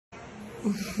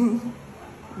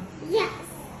Yes.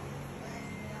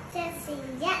 Just say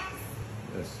yes.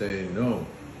 Just say no.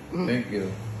 Thank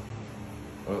you.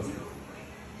 Oh.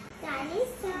 Daddy's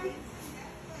turn.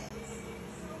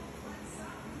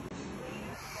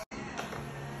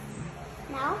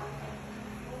 Now,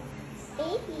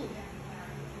 baby.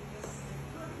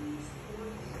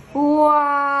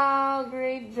 Wow,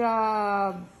 great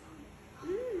job.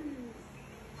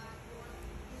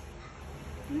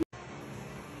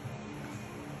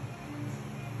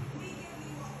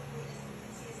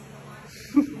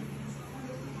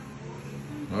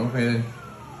 Okay.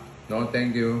 No,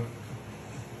 thank you.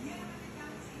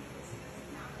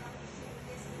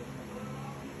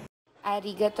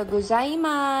 Arigato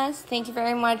gozaimasu. Thank you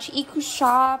very much, Iku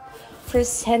Shop, for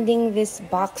sending this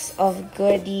box of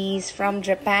goodies from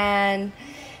Japan.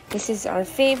 This is our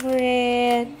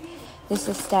favorite. This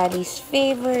is Daddy's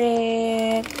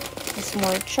favorite. There's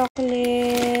more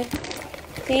chocolate.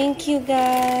 Thank you,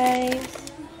 guys.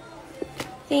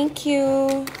 Thank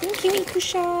you. Thank you, Iku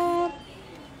Shop.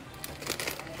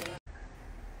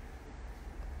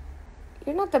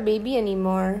 You're not a baby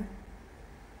anymore.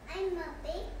 I'm a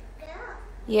big girl.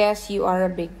 Yes, you are a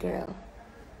big girl.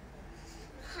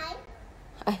 Hi.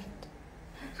 I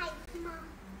Hi, Mom.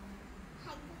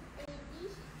 Hi, baby.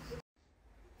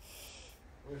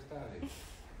 Where's Tali?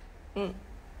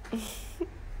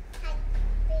 Hi,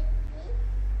 baby.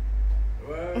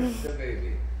 Where's the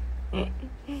baby?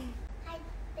 Hi,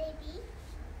 baby.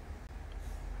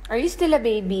 Are you still a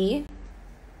baby?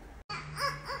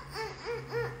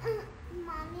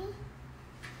 Mommy.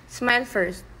 Smile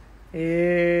first. No,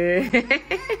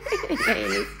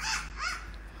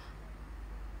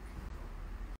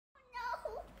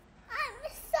 I'm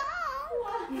sorry.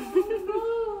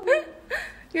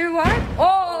 You're what?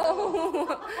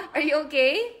 Oh! Are you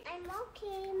okay? I'm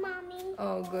okay, Mommy.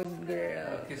 Oh, good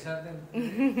girl. Kiss natin.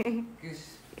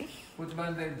 Kiss. Put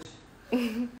bandage.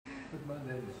 Put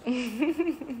bandage.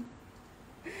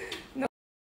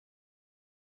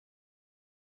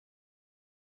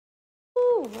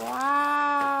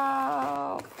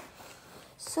 Wow!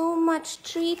 So much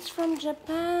treats from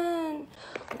Japan.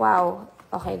 Wow.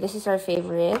 Okay, this is our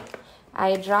favorite.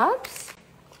 Eye drops.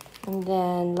 And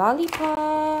then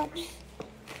lollipops.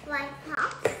 White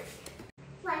pops.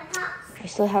 White pops. I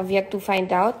still have yet to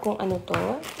find out kung ano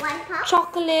to. White pops.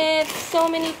 Chocolates. So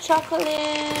many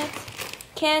chocolates.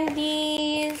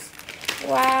 Candies.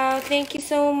 Wow. Thank you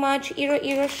so much, Iro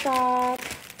Iro Shop.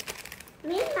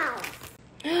 Minnie Mouse.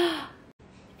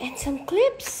 And some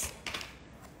clips.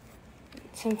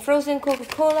 Some frozen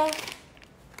Coca-Cola.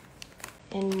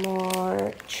 And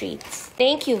more treats.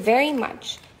 Thank you very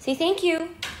much. Say thank you.